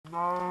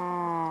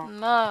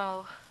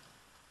Mo.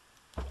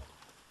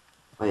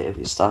 Wait, have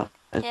you started?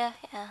 Yeah,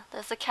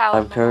 there's a cow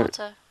I'm in the current.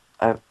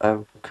 water.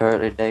 I'm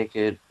currently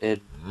naked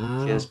in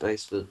his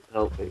basement.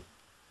 Help me.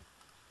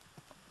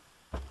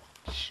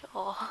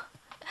 Sure.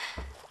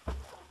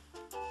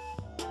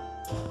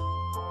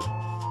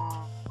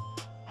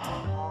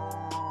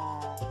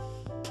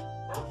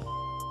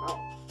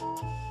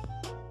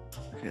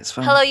 Okay, it's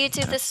fine. Hello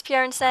YouTube, this is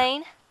Pure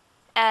Insane.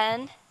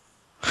 And...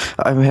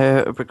 I'm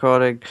here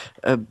recording.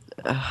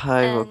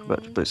 Hi, welcome back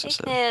to And Bluestone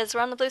server. Ikniz,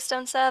 we're on the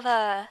Bluestone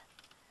server.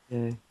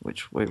 Yay.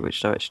 Which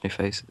direction you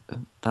face?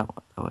 That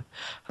one. That way.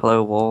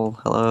 Hello, wall.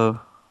 Hello.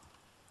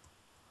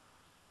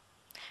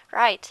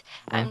 Right,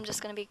 Hello. I'm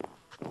just gonna be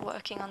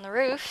working on the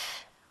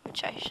roof,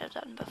 which I should have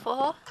done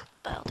before,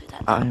 but I'll do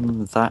that now.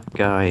 I'm that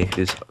guy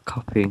who's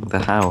copying the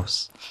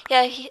house.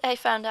 Yeah, I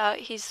found out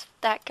he's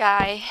that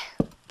guy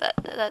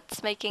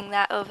that's making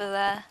that over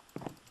there.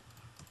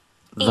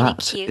 Ain't it That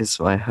cute? is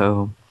my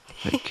home.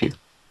 Thank you.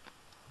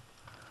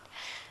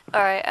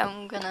 Alright,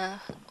 I'm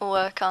gonna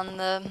work on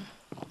the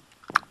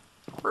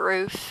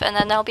roof, and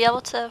then I'll be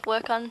able to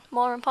work on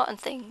more important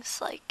things,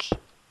 like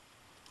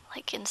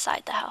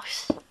inside the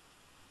house.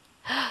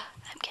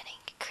 I'm getting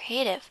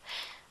creative.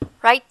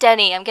 Right,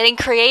 Denny, I'm getting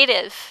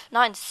creative.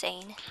 Not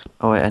insane.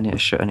 Oh wait, I need to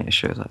show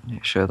that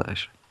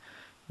actually.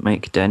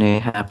 Make Denny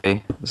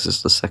happy. This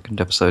is the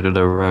second episode in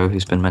a row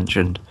he's been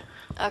mentioned.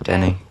 Okay,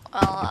 Denny,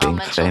 I'll being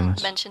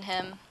famous. mention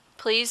him.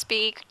 Please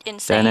be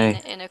insane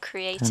Denny, in a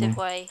creative Denny,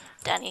 way,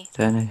 Denny.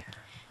 Denny,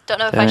 Don't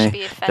know if I should Denny, be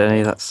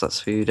Denny. offended. That's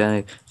for you,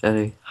 Denny.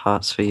 Denny,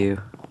 hearts for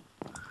you.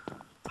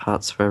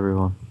 Hearts for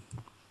everyone.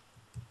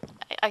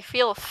 I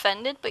feel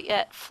offended, but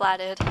yet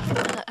flattered.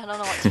 I don't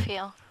know what to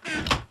feel.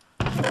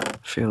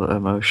 Feel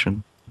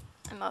emotion.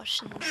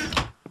 Emotions.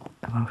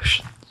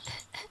 Emotions.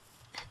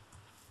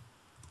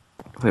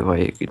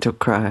 Wait, you don't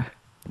cry.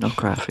 No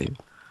cry for you.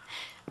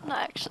 I'm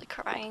not actually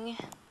crying.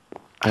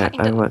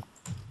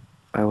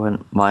 I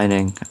went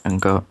mining and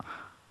got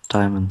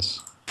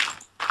diamonds.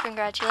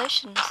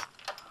 Congratulations.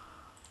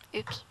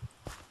 Oops.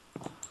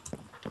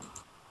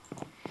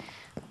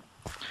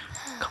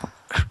 Come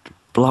on.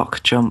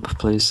 Block jump,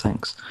 please,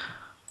 thanks.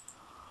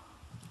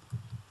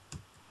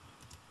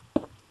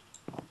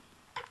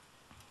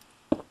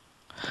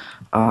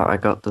 I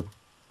got the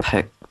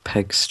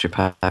peg strip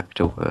pack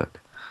to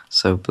work,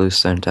 so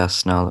Bluestone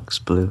desk now looks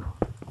blue,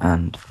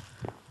 and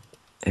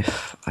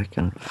if I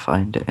can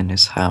find it in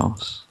his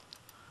house.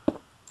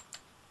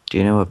 Do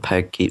you know where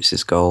Peg keeps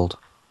his gold?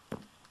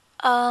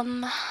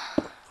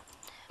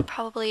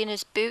 Probably in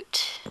his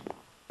boot.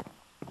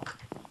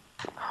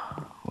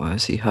 Where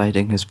is he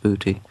hiding his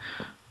booty?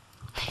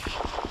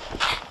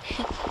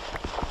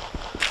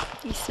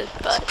 You said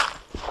butt.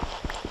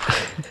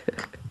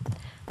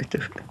 I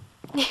don't.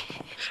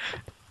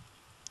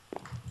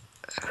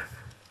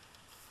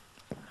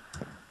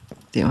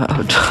 The amount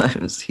of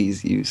times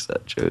he's used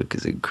that joke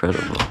is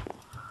incredible.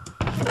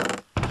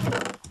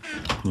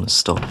 I'm gonna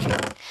stalk you.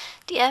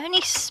 Do you have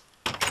any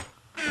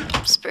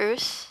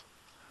spruce?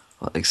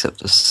 Well, except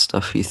the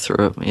stuff you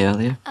threw at me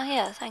earlier. Oh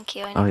yeah, thank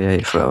you. Oh yeah,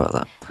 you forgot about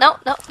that. No,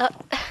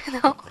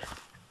 no.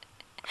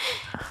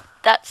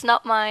 That's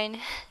not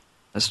mine.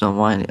 That's not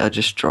mine. I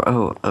just draw.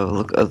 Oh,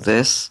 look at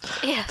this.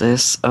 Yeah.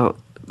 This. Oh,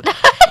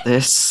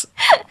 this.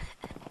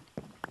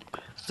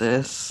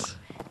 This.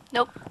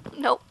 Nope.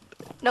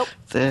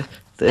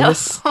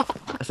 This. No.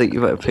 I think you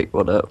might pick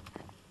one up.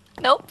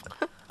 Nope.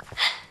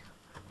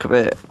 Come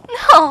here.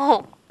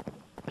 No.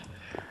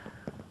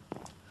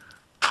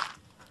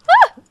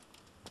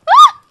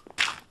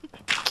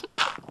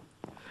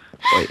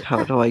 Wait,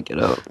 how do I get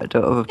up? I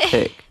don't have a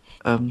pick.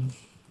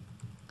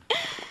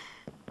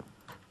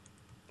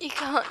 You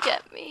can't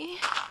get me.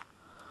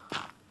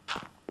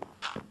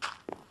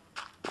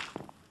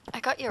 I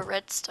got your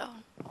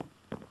redstone.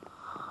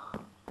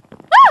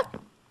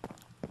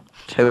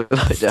 Take my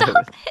Stop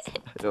diamonds. it.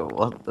 I don't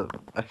want them.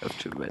 I have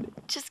too many.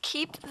 Just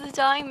keep the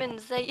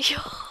diamonds. They're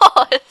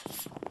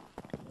yours.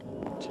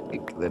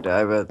 Take the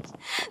diamonds.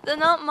 They're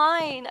not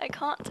mine. I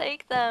can't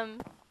take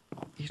them.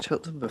 You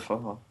took them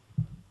before.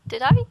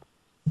 Did I?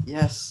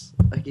 Yes,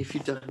 I gave you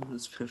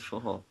diamonds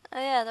before. Oh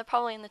yeah, they're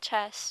probably in the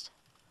chest.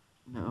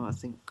 No, I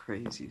think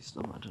crazy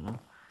stuff. I don't know.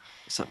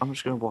 So I'm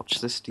just gonna watch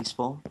this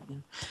despawn. Yeah.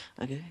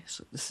 Okay,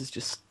 so this is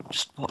just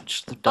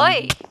watch the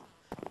diamond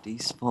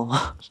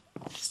despawn.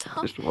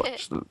 Stop Just watch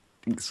it. the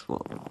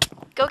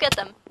despawn. Go get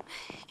them.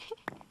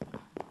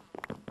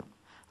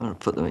 I'm gonna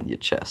put them in your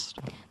chest.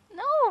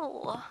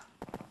 No.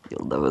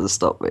 You'll never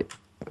stop me.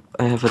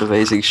 I have an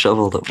amazing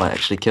shovel that might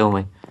actually kill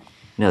me.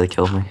 Nearly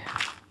killed me.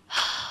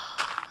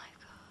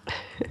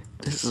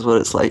 This is what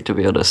it's like to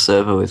be on a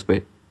server with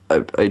me.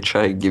 I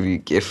try and give you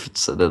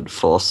gifts and then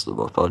force them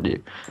upon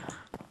you.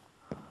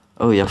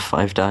 Oh, you have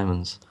 5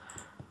 diamonds.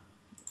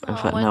 In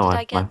fact, when no, did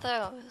I get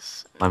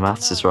those? my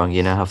maths is wrong.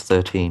 You now have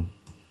 13.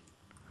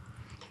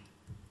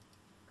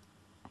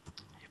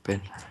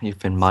 You've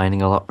been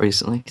mining a lot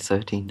recently.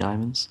 13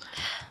 diamonds.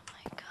 Oh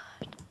my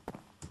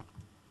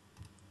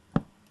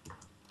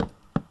god.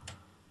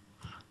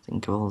 I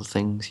Think of all the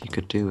things you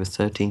could do with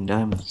 13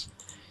 diamonds.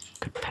 You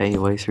could pay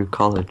your way through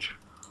college.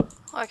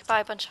 Or I could buy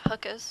a bunch of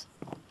hookers.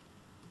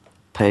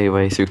 Pay your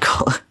way through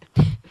college.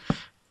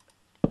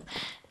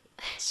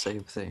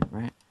 Same thing,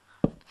 right?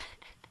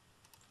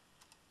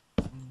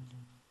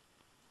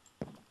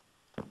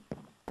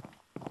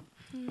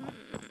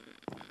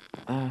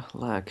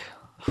 Lag.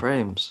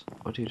 Frames.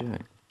 What are you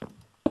doing?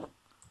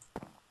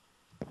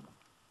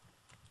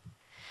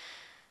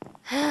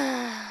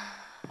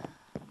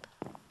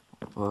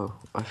 Whoa,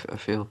 I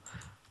feel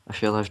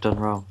I've done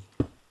wrong.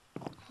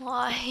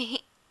 Why?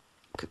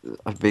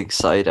 I'm being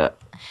sighed at.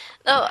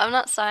 No, I'm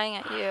not sighing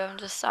at you. I'm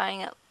just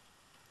sighing at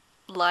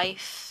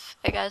life,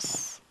 I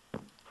guess.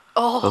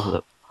 Oh,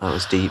 Oh, that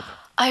was deep.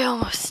 I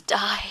almost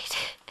died.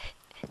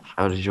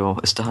 How did you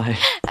almost die?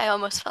 I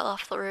almost fell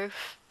off the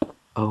roof.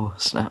 Oh,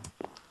 snap.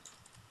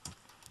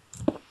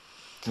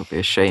 It would be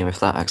a shame if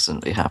that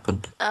accidentally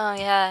happened. Oh,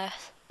 yeah,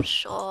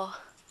 sure.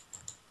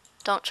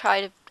 Don't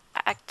try to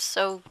act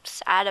so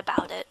sad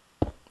about it.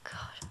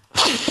 God.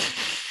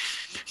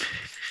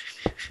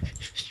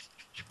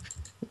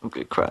 I'm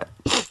gonna cry.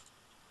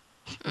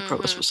 I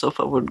promised myself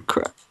I wouldn't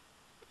cry.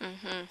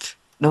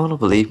 No one will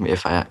believe me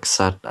if I act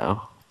sad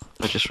now.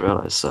 I just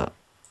realised that.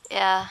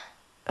 Yeah,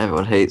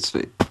 Everyone hates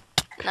me.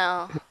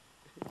 no.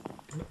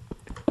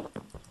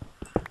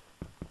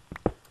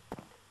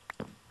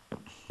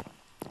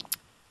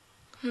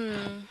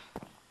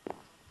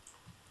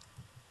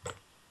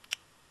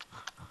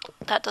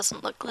 That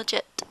doesn't look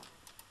legit.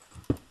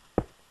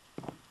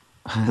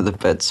 The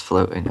bed's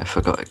floating. I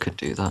forgot I could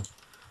do that.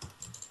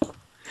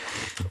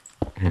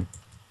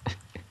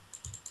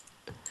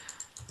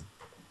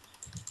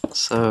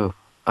 So,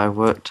 I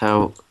worked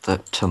out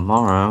that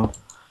tomorrow,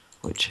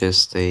 which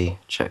is the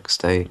check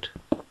state,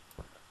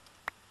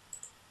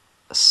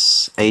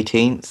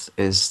 18th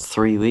is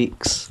 3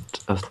 weeks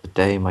of the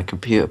day my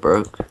computer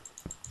broke.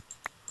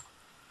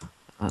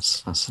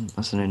 That's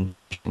an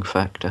interesting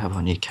fact to have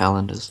on your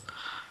calendars.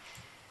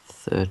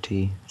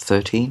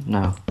 13?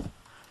 No.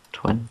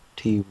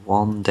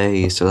 21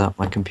 days without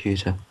my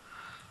computer.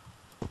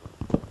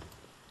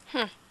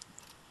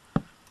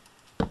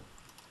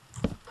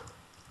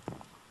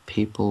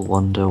 People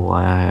wonder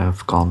why I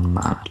have gone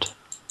mad.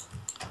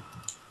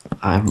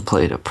 I haven't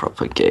played a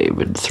proper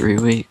game in 3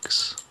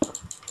 weeks.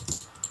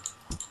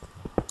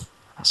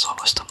 That's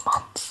almost a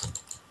month.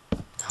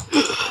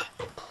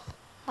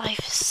 Life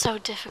is so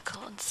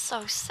difficult and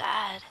so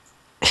sad.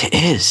 It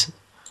is.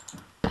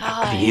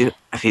 God.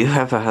 Have you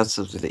ever had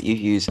something that you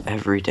use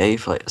every day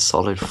for like a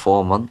solid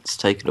 4 months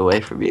taken away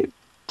from you?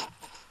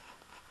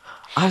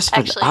 I've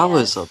spent Actually,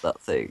 hours yes. on that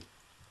thing.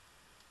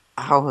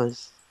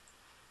 Hours.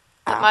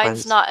 But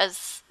mine's not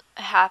as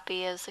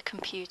happy as a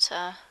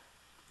computer.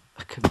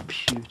 A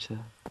computer.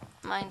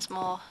 Mine's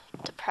more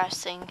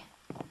depressing.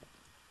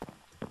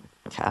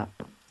 Cat.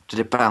 Did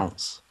it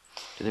bounce?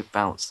 Did it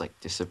bounce, like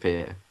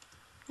disappear?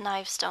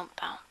 Knives don't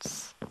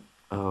bounce.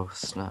 Oh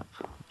snap.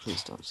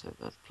 Please don't say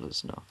that.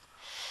 Please no.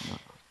 No.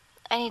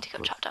 I need to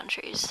go chop down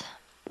trees.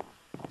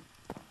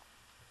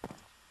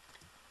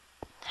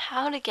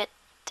 How to get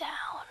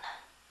down?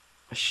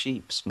 A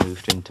sheep's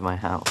moved into my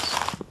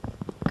house.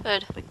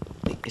 Good. Like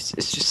it's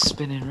just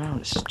spinning around.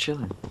 It's just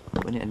chilling.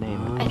 We need to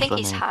name it. I think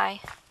he's high.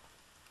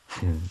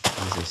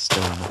 He's a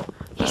stoner.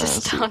 He's a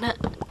stoner.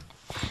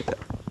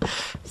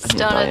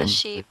 Stoner the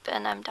sheep,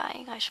 and I'm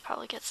dying. I should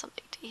probably get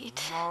something to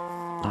eat.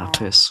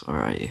 Lapis,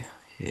 where are you?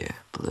 Here,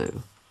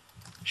 blue.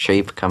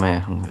 Sheep, come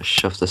here. I'm gonna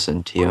shove this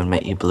into you and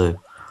make you blue.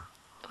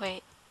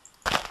 Wait.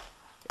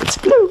 It's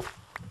blue!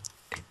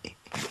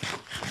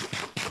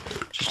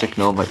 Just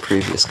ignore my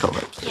previous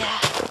comment. Yeah.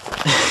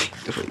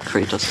 Wait,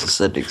 Kratos is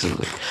sending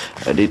something.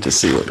 I need to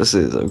see what this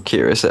is. I'm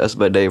curious. It has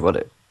my name on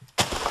it.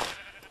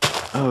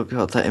 Oh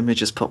god, that image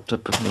just popped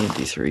up of me in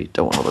D3.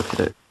 Don't want to look at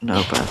it.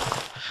 No, bad.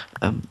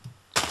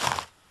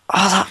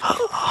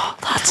 Oh,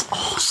 that's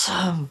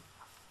awesome!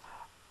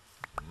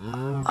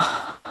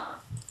 Oh,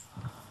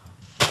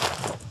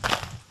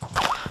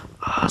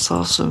 that's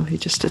awesome.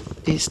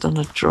 He's done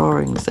a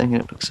drawing thing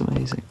and it looks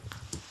amazing.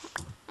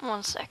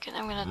 1 second,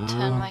 I'm gonna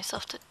turn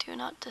myself to do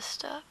not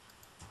disturb.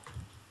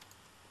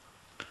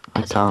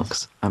 I can't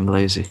 'cause I'm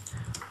lazy.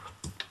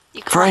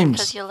 You can't Frames!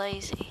 because you're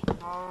lazy.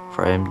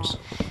 Frames.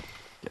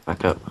 Get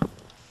back up.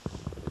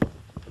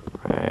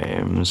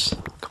 Frames.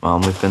 Come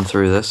on, we've been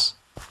through this.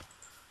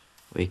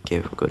 We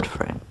give good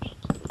frames.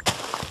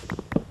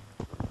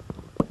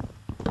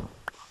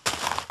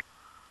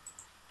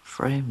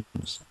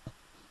 Frames.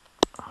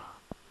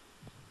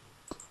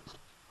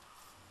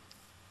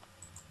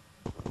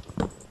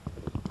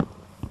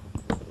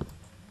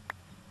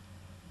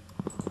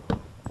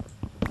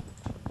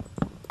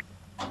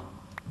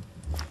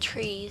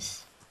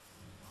 Trees.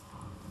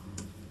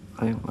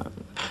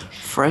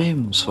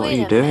 Frames, what are Wait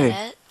you a doing?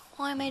 minute.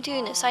 Why am I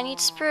doing this? I need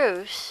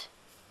spruce.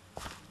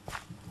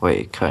 Wait,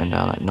 you're cutting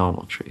down like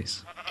normal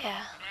trees.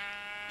 Yeah.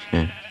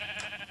 Yeah.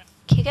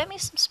 Can you get me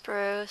some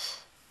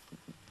spruce?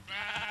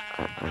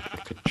 I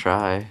could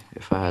try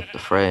if I had the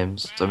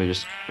frames. Let me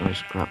just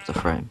grab the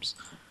frames.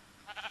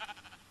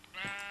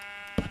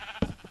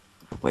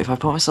 Wait, if I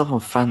put myself on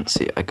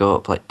fancy, I go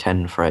up like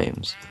 10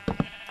 frames,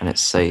 and it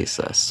stays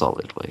there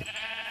solidly.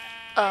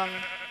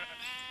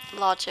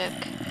 Logic.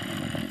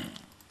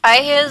 I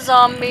hear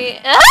zombie.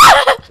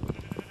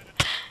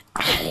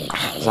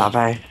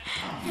 Zombie.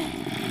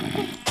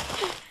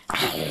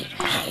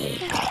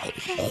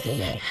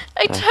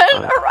 I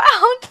turned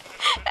around,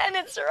 and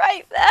it's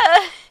right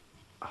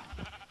there.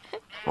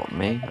 What,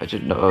 me? I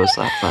didn't know I was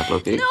that bad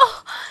looking.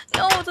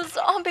 No, the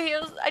zombie.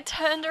 I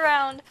turned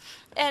around,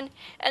 and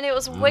it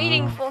was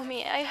waiting for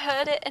me. I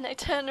heard it, and I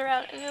turned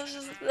around, and it was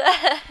just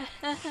there.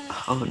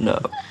 Oh no.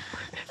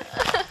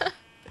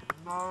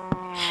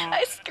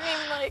 I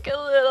screamed like a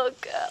little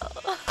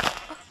girl.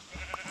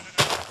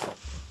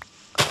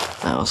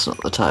 Now's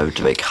not the time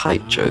to make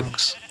height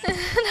jokes.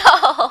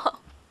 No,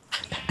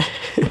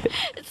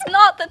 it's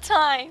not the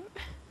time.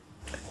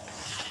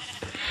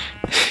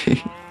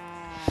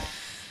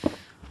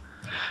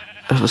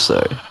 I'm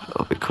sorry.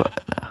 I'll be quiet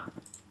now.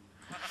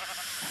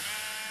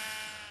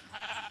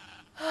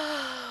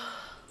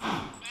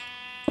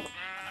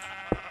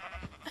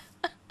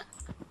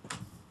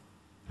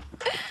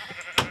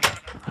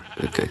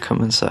 Okay,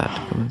 come inside.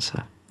 Come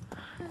inside.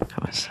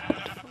 Come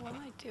inside. What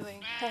am I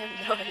doing? I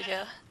have no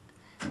idea.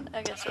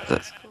 I guess that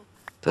looks cool.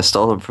 They're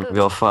stolen from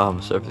your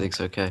farm, so everything's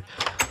okay.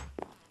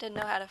 Didn't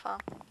know how to farm.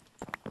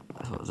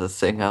 The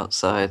thing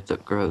outside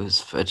that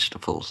grows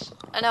vegetables.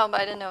 I know,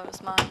 but I didn't know it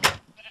was mine.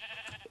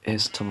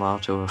 Is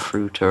tomato a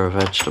fruit or a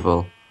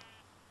vegetable?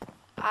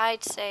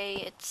 I'd say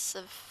it's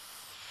a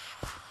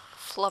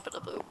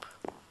flubbidaboop.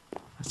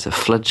 It's a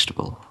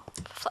vegetable.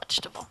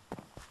 Vegetable.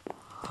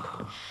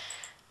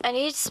 I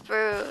need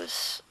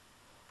spruce.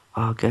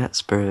 I'll get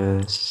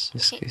spruce.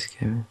 Excuse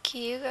me.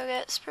 Can you go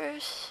get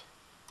spruce?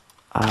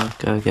 I'll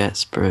go get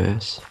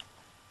spruce.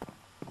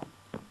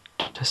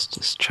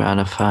 Just trying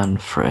to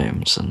find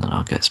frames and then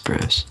I'll get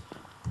spruce.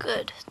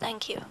 Good,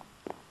 thank you.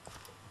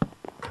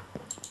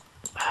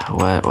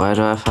 Where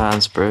do I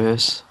find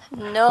spruce?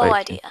 No Wait.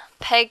 idea.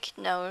 Peg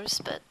knows,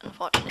 but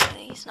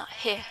unfortunately he's not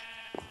here.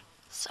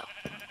 So.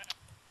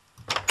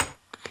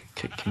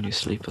 Can you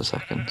sleep a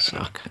second?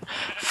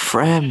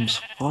 Frames,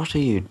 what are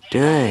you Do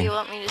doing? you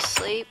want me to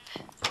sleep?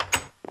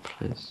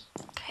 Please.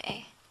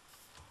 Okay.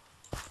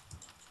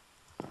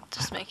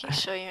 Just making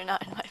sure you're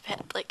not in my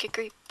bed like a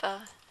creeper.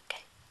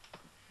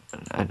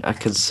 Okay. I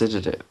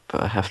considered it,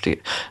 but I have to.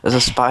 There's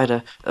a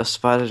spider. A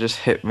spider just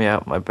hit me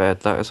out my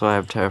bed. That is why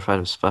I'm terrified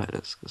of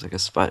spiders. Because like a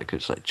spider could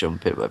just like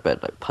jump in my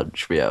bed, like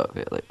punch me out of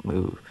it, like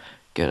move,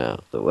 get out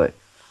of the way.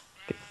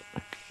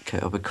 Okay,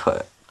 I'll be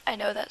quiet. I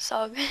know that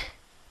song.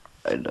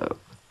 I know.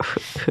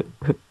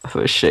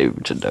 I'm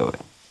ashamed to know it.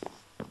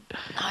 No,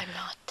 I'm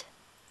not.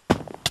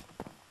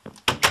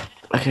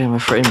 Okay, my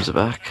frames are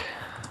back.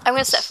 I'm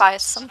gonna set fire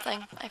to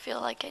something. I feel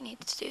like I need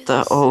to do this.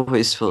 That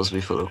always fills me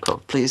full of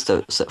cough. Please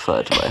don't set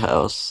fire to my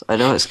house. I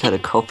know it's kind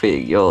of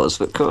copying yours,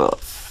 but come on.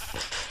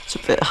 It's a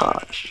bit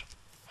harsh.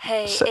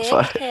 Hey, Set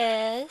fire.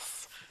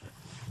 Ikniz.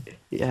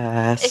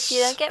 Yes. If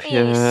you don't get me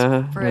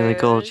yeah, really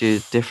called you a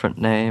spruce. different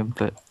name,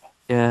 but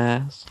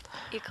yes.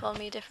 You call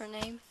me a different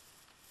name?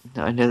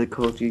 No, I nearly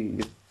called you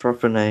your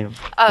proper name.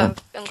 Oh,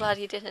 I'm glad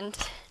you didn't.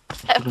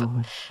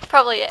 No.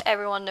 Probably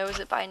everyone knows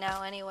it by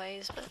now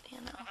anyways, but you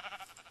know.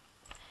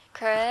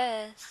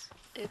 Chris.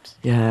 Oops.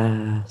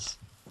 Yes.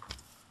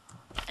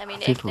 I mean,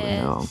 People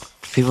know.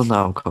 Ikniz. People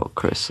know I'm called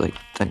Chris. Like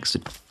thanks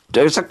to.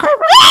 There's a Chris.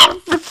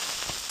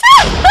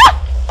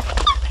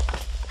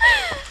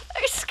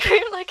 I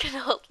screamed like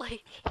an old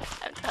lady.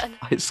 I'm done.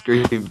 I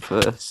screamed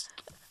first.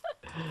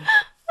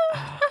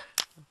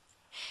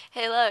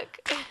 Hey,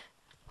 look.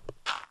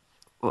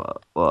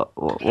 What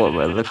am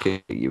I looking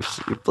at? You've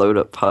blown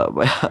up part of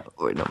my house.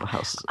 Wait, no, my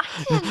house is.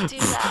 I didn't do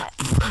that.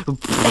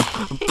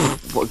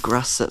 What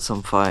grass sets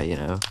on fire, you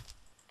know?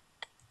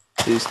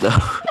 Please no.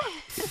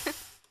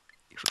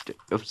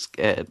 I'm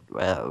scared.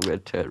 Well, I'm gonna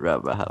turn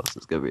around my house.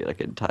 It's gonna be like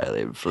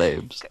entirely in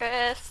flames.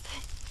 Chris.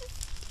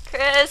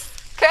 Chris.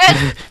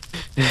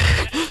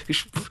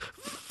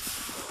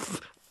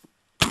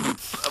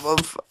 I'm on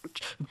fire.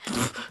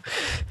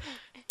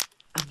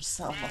 I'm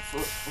sat on my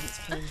foot. Oh, it's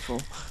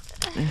painful.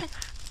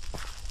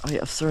 Oh yeah,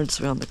 I've thrown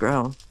something on the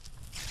ground.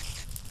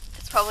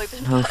 It's probably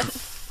been No, fun.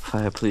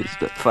 fire, please,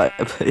 no, fire,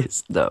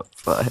 please, no,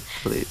 fire,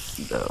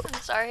 please, no.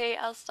 I'm sorry,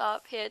 I'll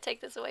stop. Here,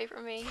 take this away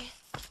from me.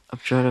 I'm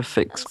trying to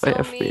fix I'm my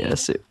so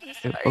FPS. mean.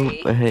 It I'm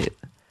won't sorry. behave.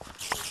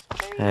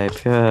 Hey,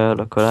 Pure,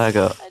 look what I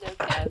got. I don't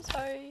care, I'm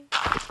sorry.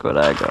 Look what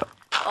I got.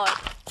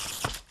 Oh,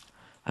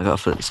 I got a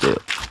flint steel.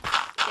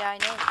 yeah, I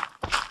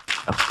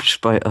know. Just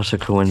by utter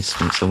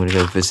coincidence, I'm gonna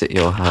go visit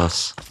your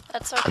house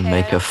That's okay. and I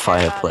make don't a care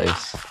about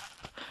fireplace.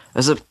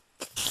 There's a. it.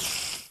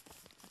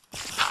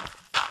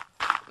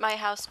 My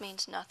house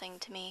means nothing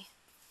to me.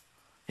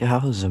 Your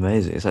house is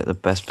amazing. It's like the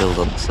best build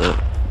on the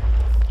server.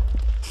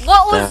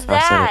 What was There,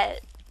 I said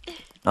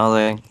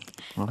that?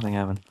 Nothing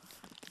happened.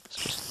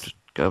 Just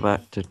go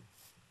back to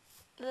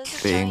There's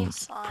a being giant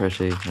slime.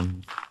 pretty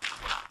and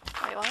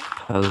Wait, what?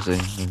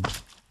 posing and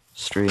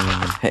streaming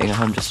and hitting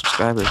 100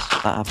 subscribers.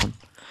 That happened.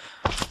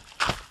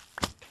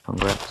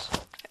 Congrats.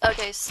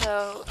 Okay,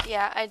 so,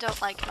 yeah, I don't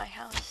like my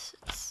house.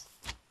 It's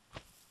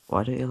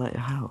Why don't you like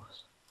your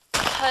house?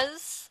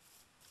 Because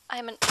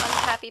I'm an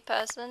unhappy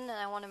person and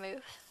I want to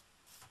move.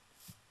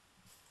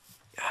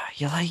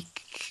 You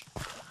like...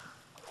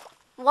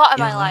 What am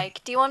You I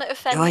like? Do you want to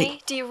offend like-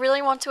 me? Do you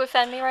really want to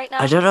offend me right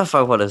now? I don't know if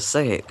I want to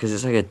say it because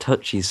it's like a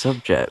touchy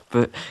subject,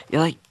 but you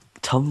like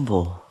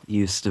tumble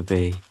used to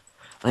be.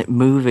 Like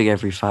moving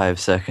every 5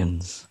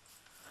 seconds.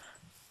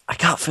 I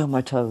can't feel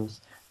my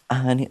toes.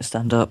 I need to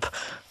stand up.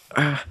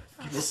 Oh,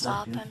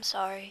 stop, I'm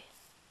sorry.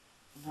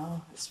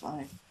 No, it's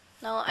fine.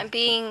 No, I'm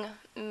being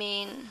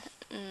mean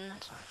and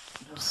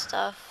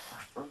stuff.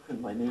 I've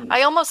broken my knees.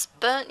 I almost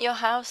burnt your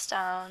house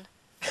down.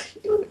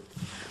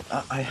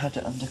 I had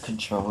it under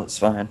control, it's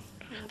fine.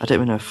 I don't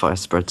even know if fire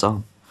spreads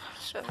on.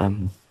 Sure.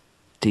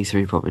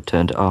 D3 probably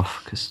turned it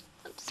off because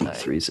I'm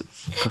sorry. D3's a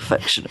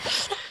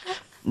perfectionist.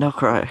 No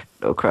cry,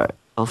 no cry.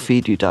 I'll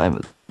feed you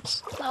diamonds.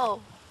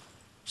 No.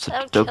 So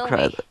That'll don't kill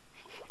cry. me.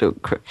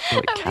 Don't cry. No,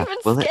 it I'm can't. even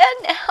Will scared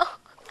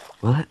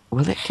now.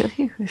 Will it kill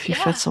you if you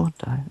Yeah. fed someone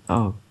diamond?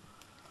 Oh.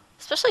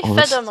 Especially Oh,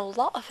 fed this- them a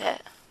lot of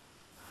it.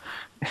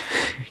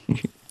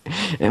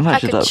 Imagine I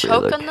could that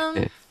choke really, on them.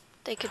 okay.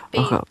 They could be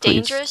Oh God, please,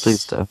 dangerous.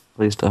 please don't.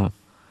 Please don't.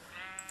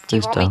 Do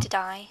you Please want me don't. to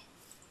die?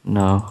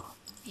 No.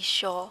 You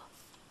sure?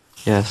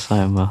 Yes,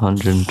 I'm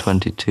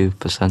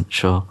 122%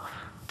 sure.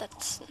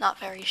 That's not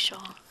very sure.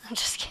 I'm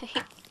just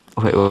kidding.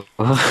 Wait, what?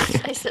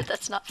 I said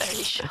that's not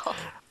very sure.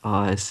 Oh,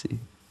 I see.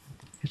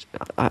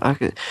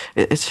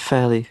 It's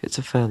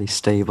a fairly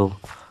stable.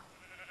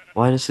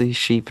 Why does the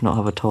sheep not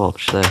have a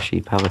torch? Their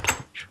sheep have a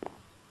torch.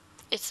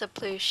 It's a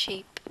blue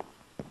sheep.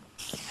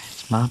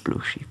 It's my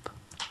blue sheep.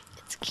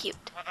 It's cute.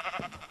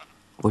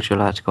 Would you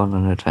like to go on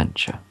an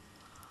adventure?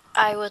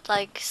 I would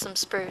like some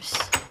spruce.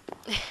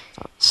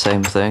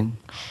 Same thing.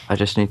 I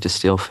just need to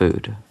steal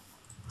food.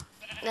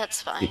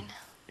 That's fine.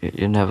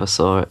 You never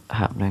saw it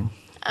happening.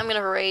 I'm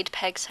gonna raid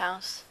Peg's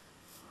house.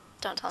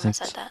 Don't tell him I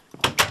said that.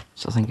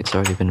 So I think it's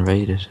already been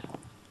raided.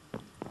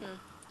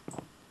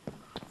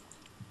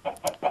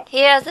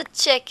 Here's a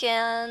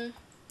chicken.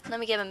 Let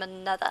me give him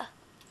another.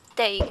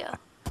 There you go.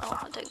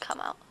 Oh, it didn't come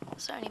out.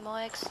 Is there any more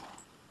eggs?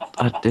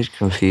 It did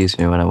confuse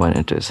me when I went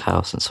into his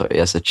house and saw he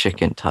has a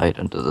chicken tied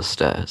under the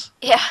stairs.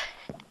 Yeah.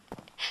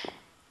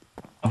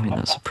 I mean,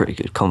 that's a pretty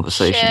good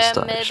conversation Share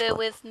start. maybe actually.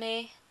 with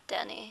me,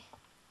 Danny.